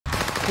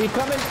Keep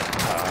coming.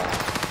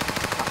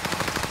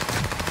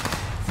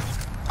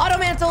 Auto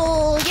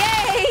mantle!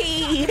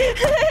 Yay!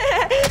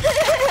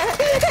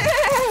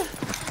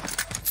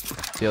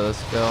 Steal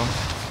this kill.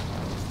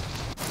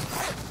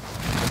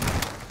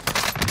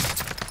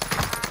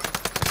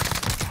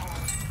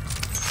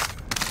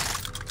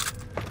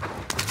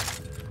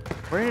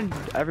 Where did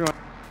everyone?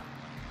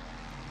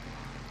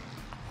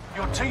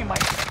 Your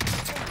teammate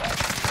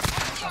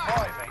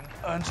surviving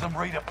earns them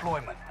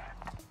redeployment.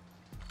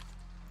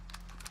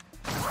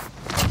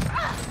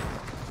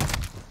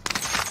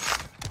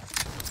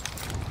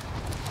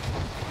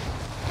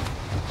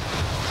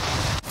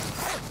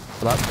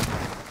 Hold up.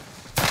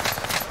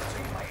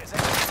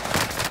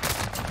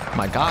 Oh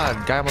my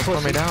god, guy almost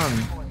put me down.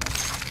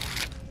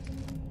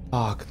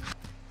 Fuck.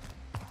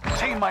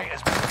 Teammate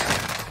has been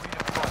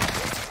redeployed.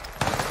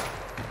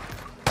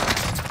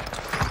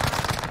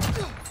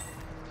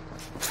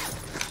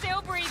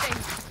 Still breathing.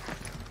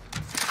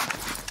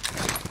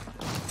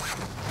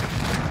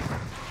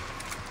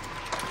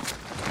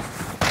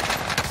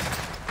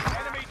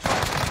 Enemy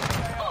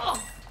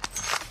dropping.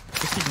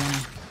 Just keep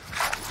running.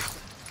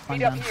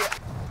 Meet up here.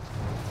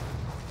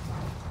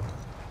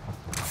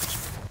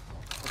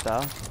 What the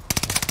hell?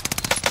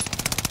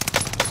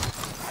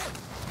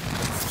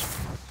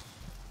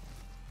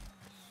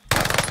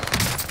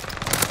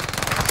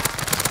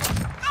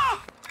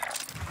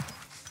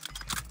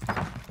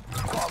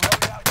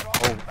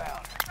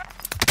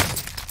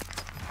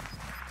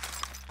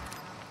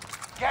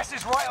 Gas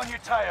is right on your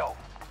tail.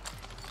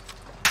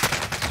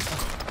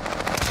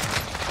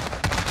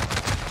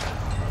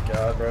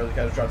 God, bro, the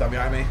guy just dropped down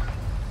behind me.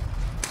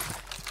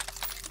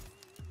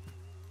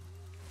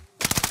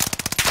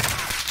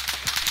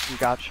 You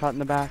got shot in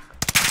the back.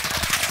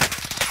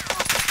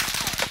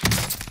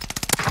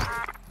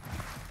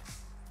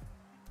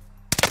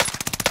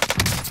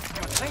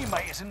 Your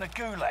teammate is in the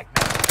gulag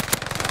now.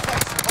 If they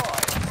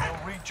survive,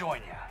 they'll rejoin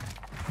you.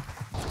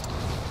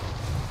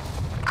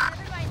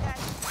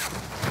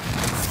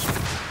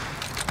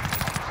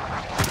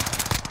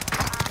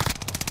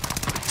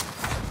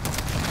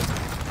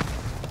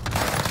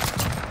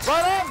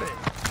 Right on me.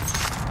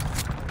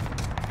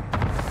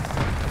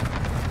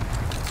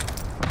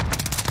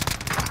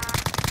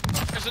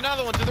 There's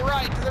another one to the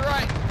right, to the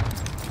right.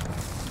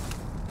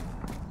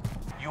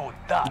 You're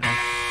done.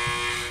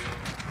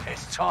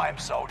 It's time,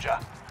 soldier.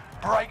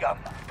 Break them.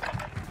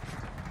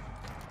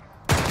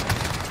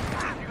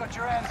 You got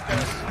your hands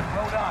dirty.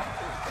 Well done.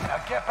 Now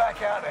get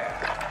back out there.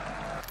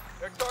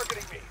 They're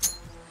targeting me.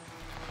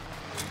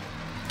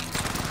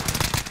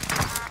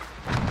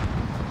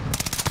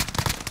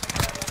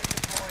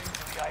 Redeploying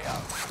to the AO.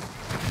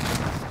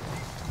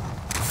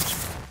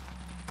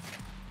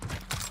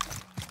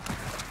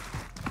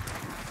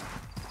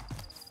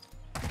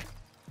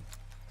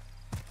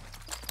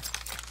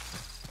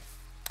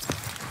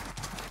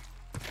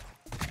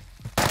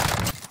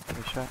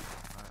 Good shot.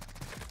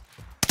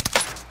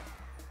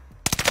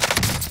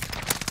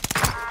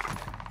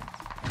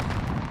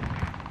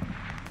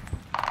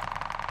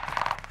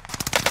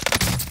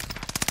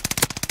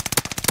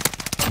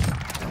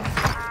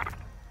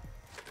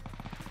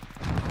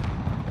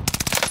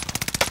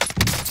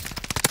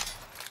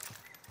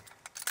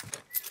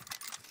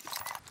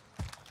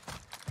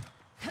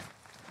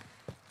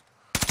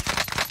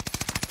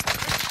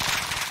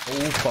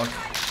 Oh, fuck.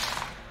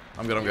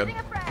 I'm good, I'm good.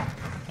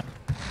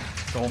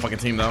 The whole fucking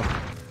team, though.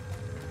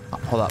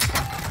 Hold up.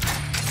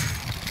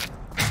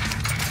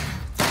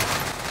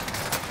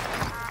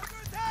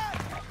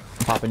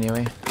 I'm popping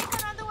UE.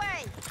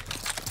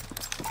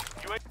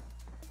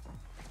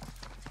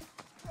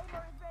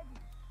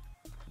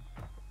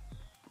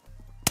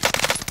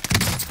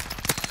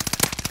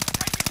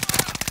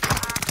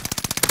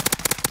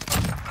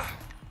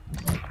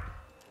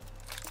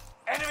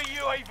 Enemy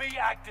UAV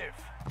active.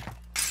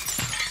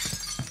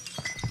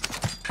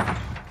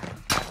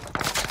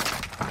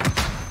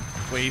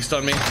 Wait, he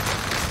stunned me.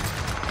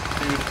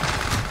 Dude.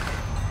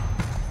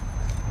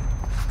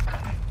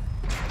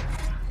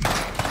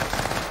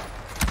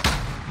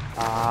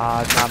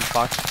 Ah, now I'm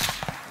fucked.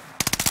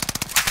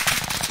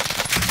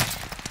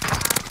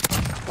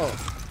 Oh.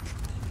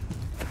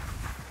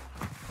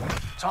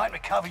 Time to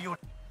cover your...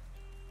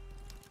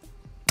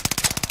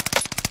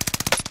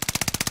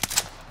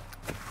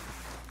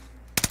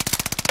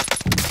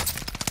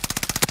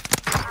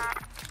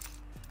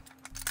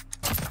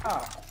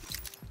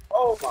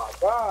 Oh my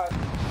god.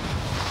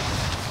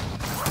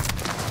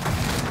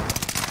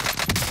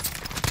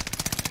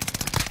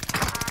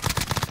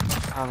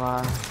 Come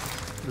on.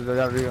 Desde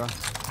allá arriba.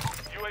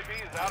 UAV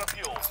is out of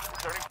fuel.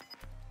 Returning.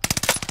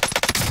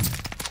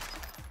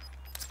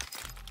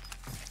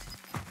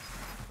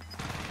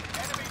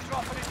 Enemy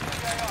dropping into the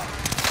AR.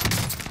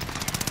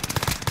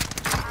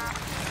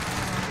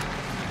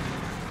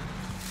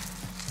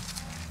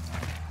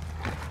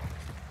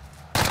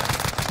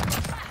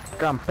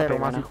 Campero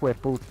más hijo de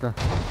puta.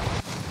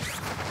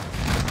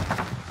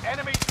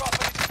 Enemy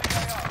dropping into the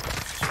AR.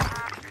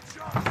 Good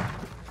shot.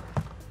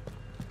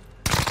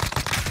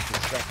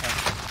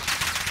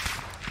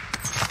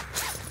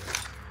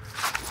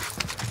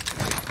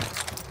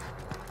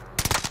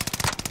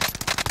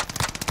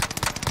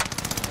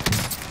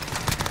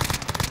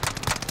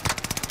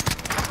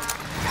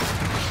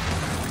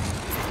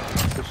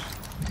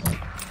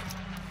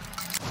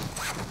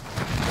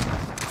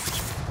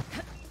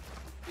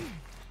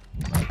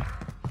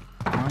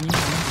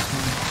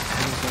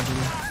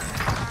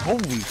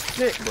 Holy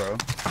shit, bro.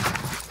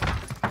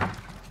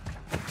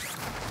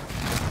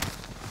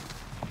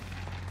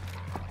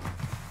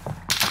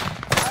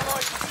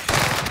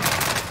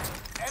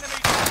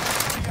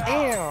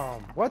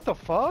 Damn, what the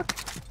fuck?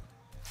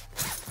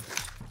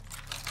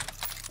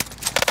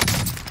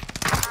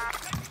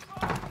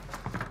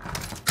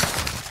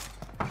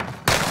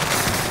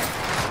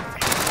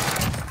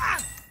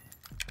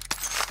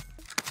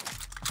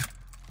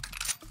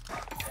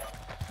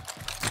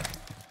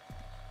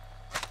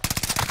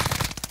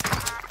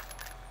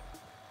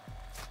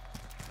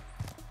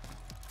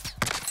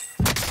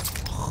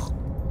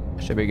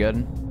 Should be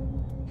good.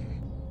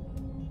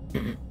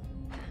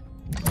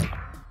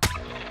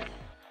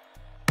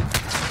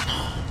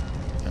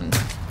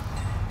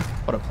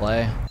 What a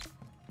play.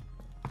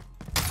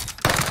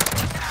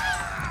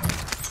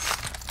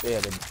 Yeah,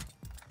 dude.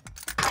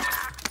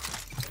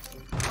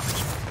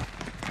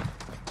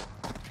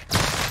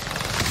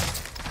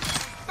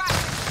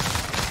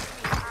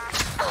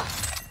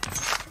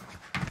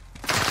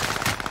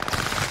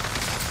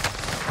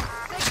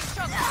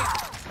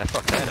 I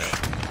fucked that.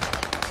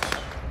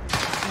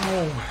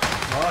 Oh,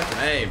 fucking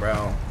A,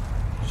 bro.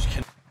 Just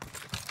kidding.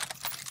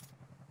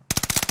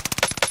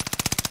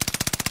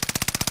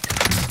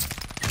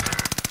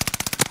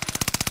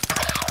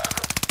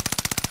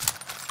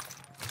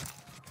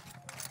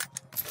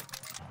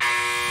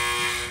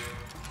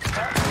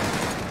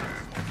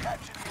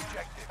 Capture the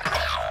objective.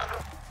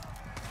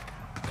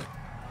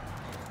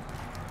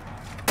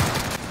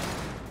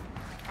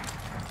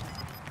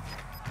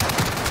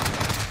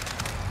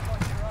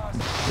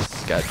 This is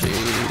sketchy.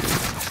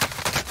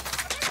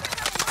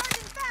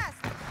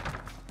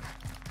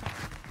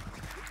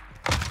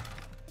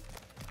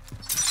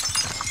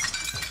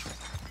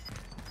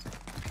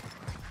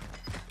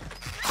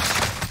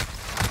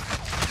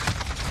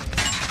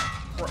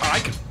 I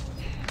could.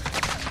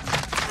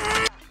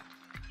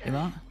 You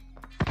what?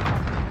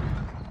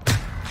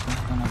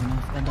 Don't have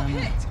enough. They're done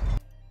it.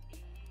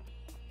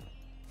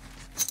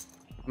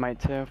 Might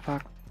too,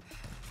 fuck.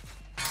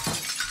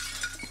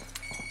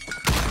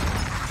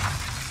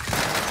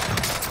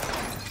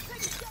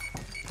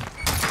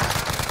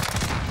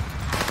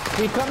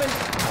 He coming.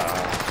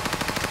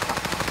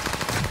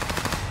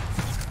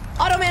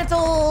 Auto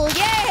mantle!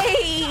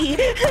 Yay!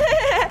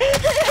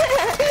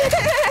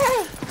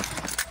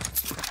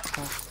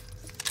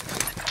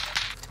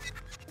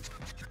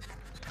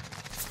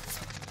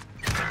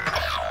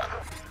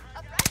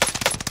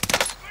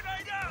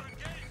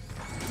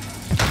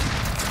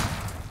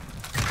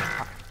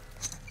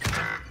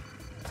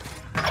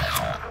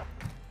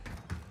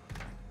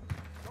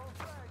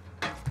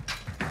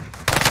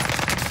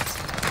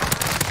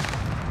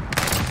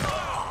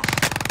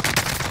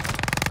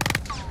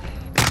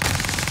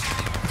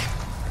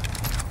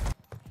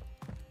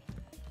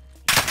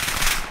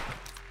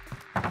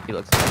 He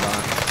looks like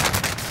that.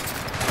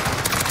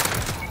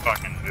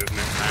 Fucking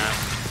movement, man.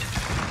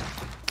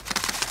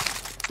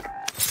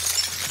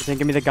 You think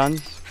give me the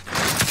guns?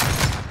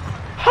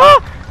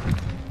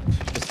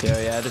 Just two,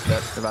 yeah, just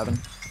that, surviving.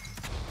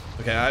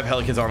 Okay, I have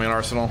Helic's Army and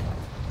Arsenal.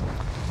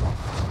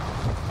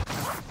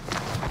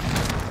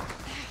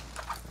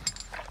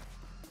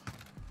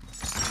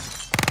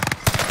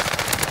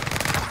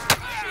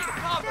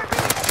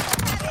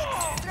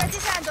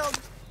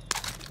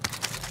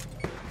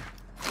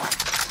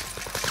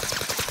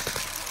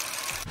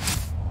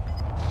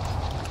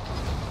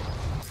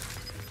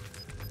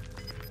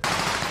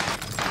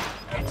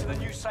 Into the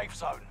new safe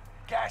zone.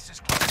 Gas is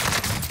close.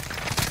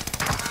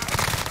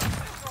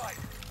 Right.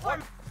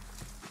 One.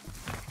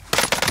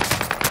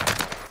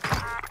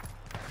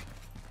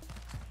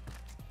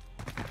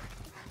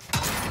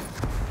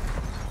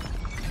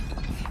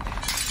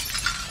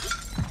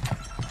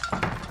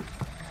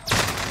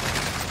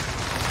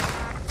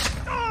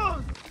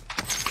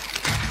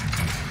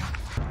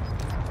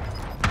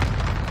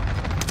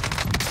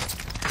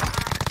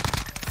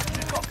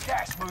 You've got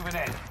gas moving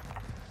in.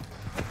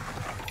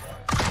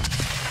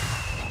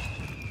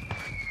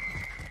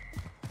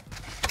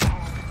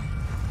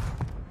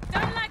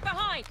 Don't lag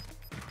behind.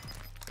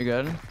 You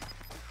good?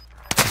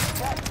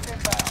 Gas is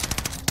inbound.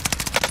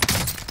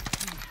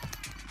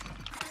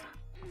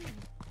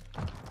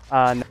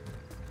 No.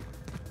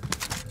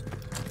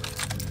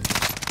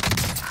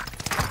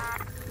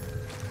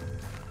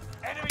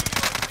 Enemy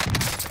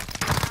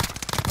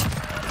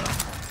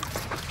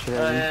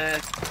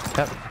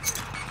Yep.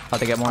 About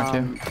to get more too.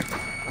 Okay,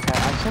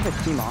 I just have a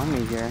team on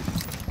me here.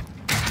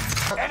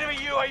 Enemy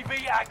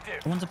UAV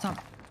active. One's up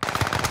top.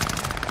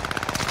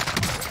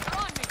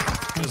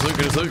 Good as loot,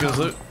 good as loot, good as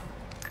loot.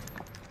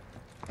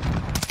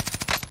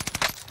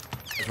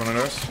 There's one on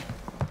ours.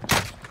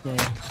 Yeah,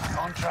 yeah.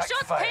 Contract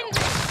Shots failed. pinned.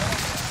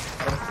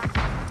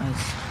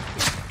 Nice.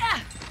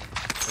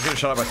 I'm getting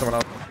shot at by someone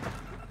else.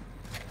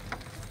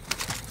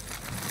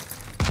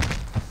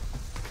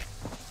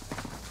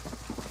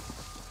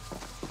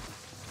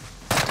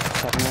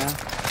 Seven there.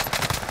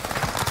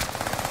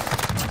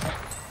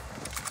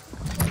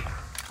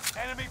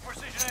 Enemy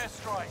precision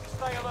airstrike.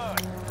 Stay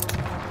alert.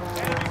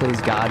 Enemy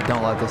Please, God,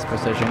 don't let this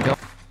precision go.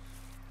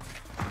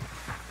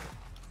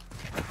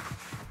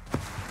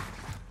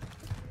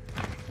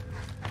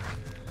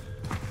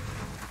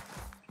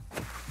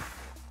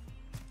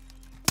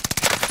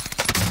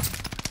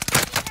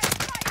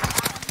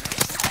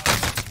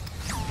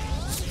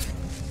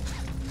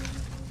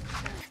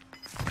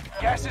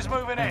 Gas is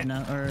moving in.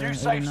 No, or New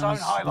safe zone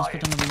let's put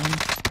highlighted. another one.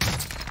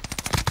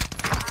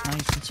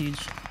 Nice, it's huge.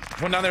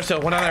 One down there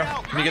still. One down there.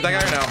 Can you get that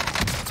guy or no?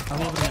 I'll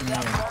be able to get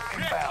another one.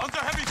 Inbound. Under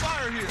heavy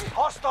fire here.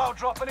 Hostile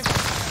dropping in.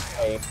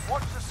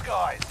 Watch the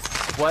skies.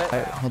 What?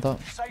 Hey, hold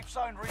up. Safe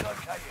zone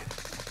relocated.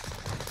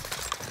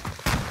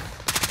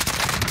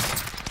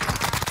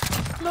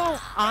 No,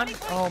 on.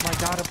 Oh my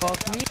god,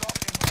 above me.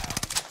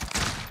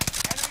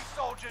 Enemy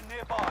soldier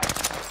nearby.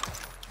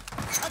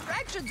 A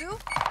drag should do.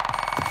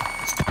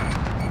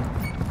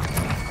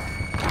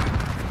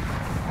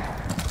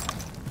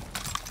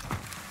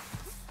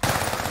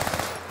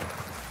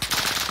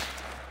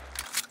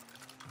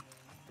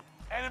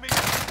 Enemy.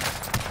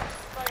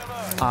 Stay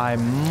alert.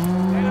 I'm.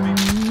 Enemy.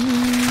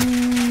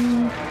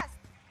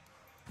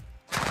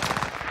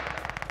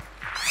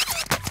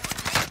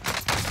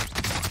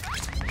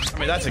 I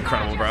mean, that's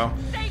incredible, bro.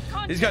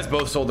 These guys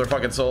both sold their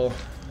fucking soul.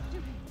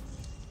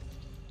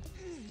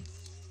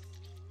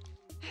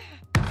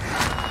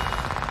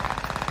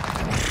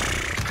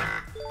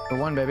 The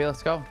one, baby.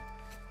 Let's go.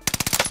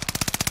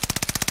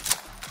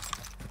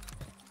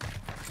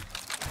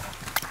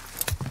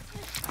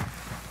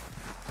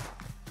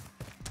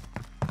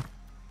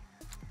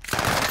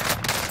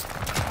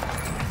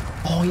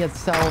 Oh, he had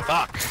self.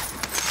 Fuck.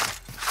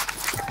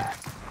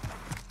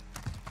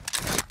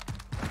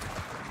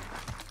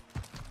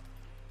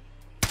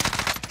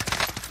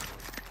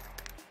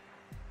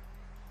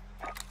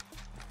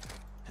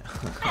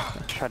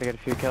 Try to get a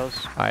few kills.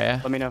 Oh yeah.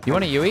 Let me know if You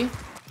want a Yui?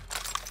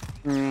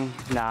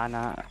 Nah,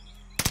 nah.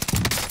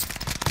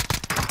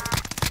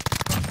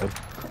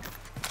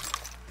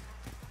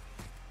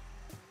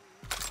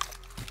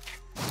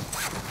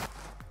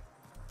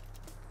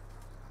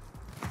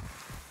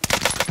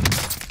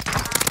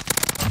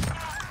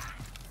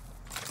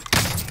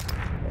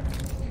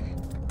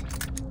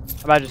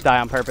 I might just die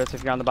on purpose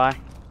if you're on the buy.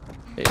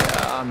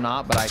 Yeah, I'm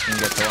not, but I can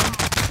get to one.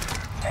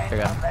 Here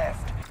we go.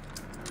 Left.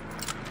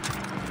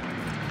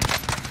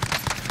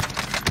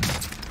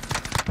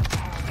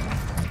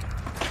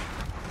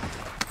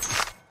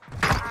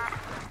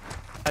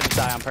 I just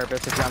die on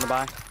purpose if you're on the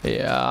buy.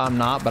 Yeah, I'm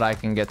not, but I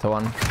can get to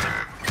one.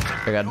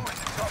 You're good. I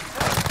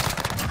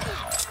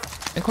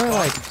think we're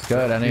like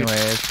good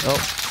anyways.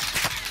 Oh.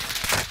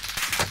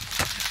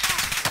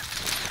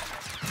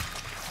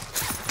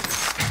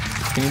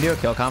 Can you do a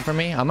kill count for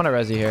me? I'm gonna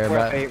res you here, We're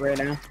at but 8 right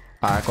now.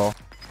 alright, cool.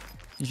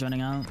 He's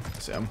running out.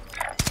 Sam.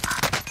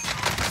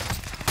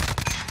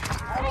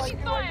 Taking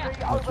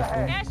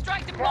fire.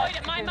 Airstrike deployed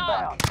at my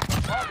mark.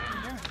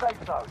 New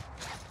safe zone.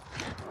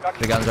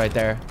 The gun's right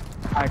there.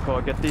 Alright, cool.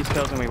 Get these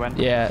kills and we win.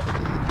 Yeah,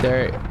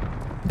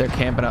 they're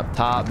camping up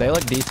top. They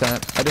look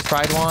decent. I just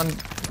tried one.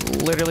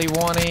 Literally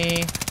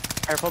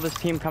 1E. Careful, this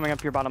team coming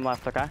up your bottom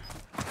left, okay?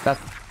 That's.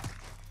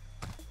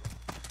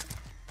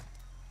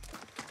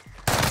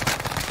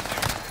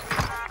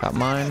 Got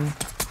mine.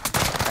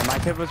 And my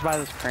kid was by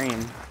this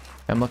crane.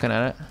 I'm looking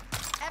at it.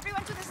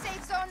 Everyone to the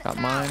safe zone. Got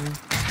mine.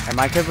 And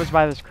my kid was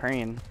by this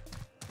crane.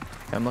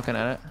 I'm looking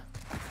at it.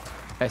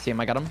 I see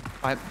him. I got him.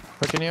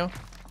 Pushing you.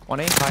 1E.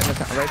 Right side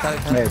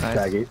of the tent.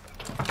 Nice.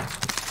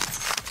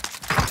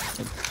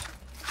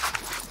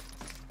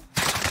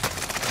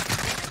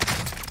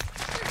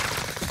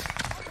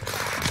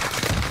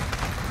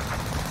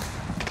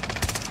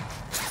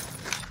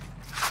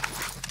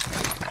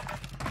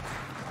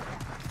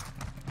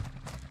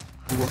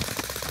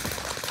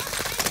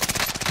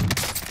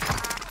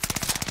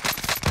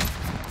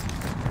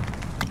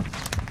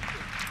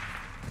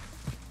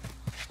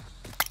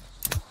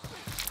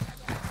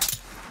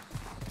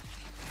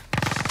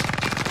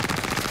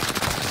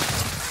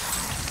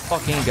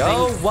 Fucking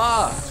go!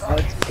 Wow!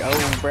 Let's go,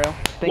 bro.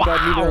 Thank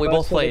God neither We of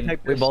both us played.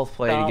 detectors We both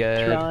played stopped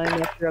good.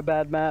 Trying after a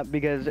bad map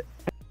because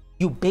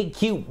You big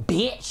cute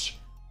bitch.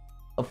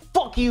 The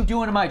fuck are you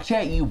doing in my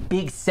chat, you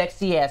big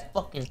sexy ass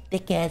fucking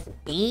thick ass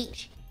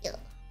bitch?